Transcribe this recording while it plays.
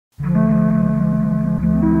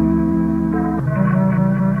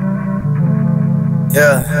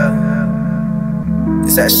Yeah,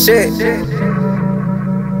 it's that shit.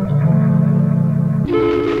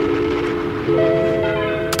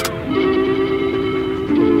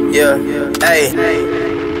 Yeah, hey,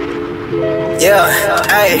 yeah,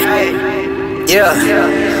 hey,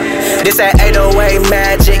 yeah. This that 808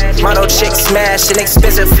 magic, model chick smashing,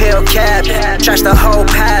 expensive pill cabinet, trash the whole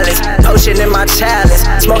palace, potion in my chalice,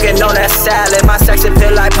 smoking on that salad. My sex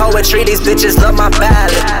appeal like poetry, these bitches love my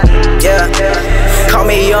ballad. Yeah, call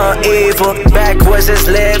me young evil, backwards is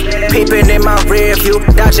live, peeping in my rear view,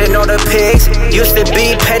 dodging all the pigs. Used to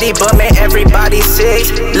be petty, but man, everybody six.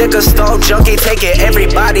 Liquor store junkie, taking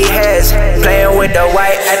everybody heads, playing with the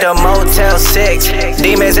white at the Motel 6.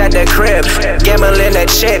 Demons at the crib, gambling the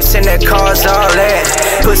chips and the cars all in.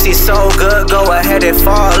 Pussy so good, go ahead and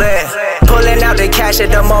fall in. Pulling out the cash at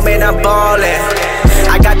the moment I'm ballin'.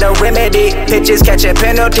 I got the remedy, pitches catching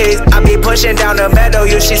penalties. I be pushing down the meadow,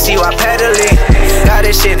 you should see why peddling. Got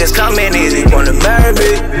this shit that's coming easy, wanna marry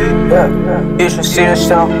me. Yeah, you should see this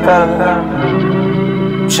shit I'm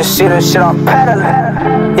peddling. You should see this shit I'm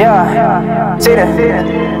peddling. Yeah, see that?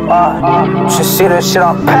 You should see this shit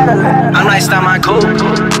I'm peddling. I'm like, stop my coupe.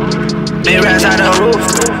 Big rats out the roof.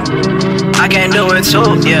 I can do it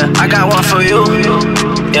too, yeah. I got one for you.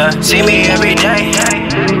 Yeah, see me every day.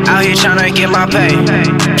 Out here tryna get my pay.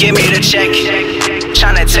 Give me the check.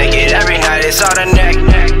 Tryna take it every night, it's all the neck.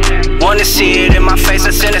 Wanna see it in my face,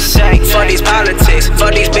 it's in a sack. Fuck these politics,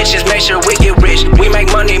 fuck these bitches, make sure we get rich. We make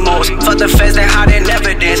money moves, fuck the feds, they hiding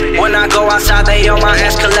evidence. When I go outside, they on my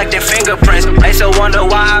ass collecting fingerprints. They still wonder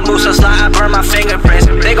why I move so slow, I burn my fingerprints.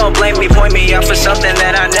 They gon' blame me, point me out for something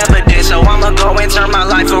that I never did. So I'ma go and turn my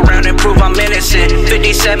life around and prove I'm innocent.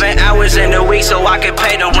 57 hours in a week so I can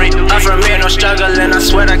pay the rent. I'm from here, no struggling, I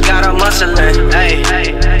swear to God I'm muscling. Hey,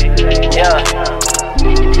 yeah.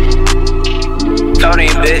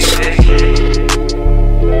 Codeine, bitch.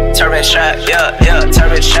 Turret trap, yeah, yeah.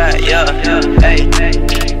 Turret trap, yeah, yeah.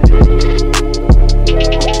 Hey.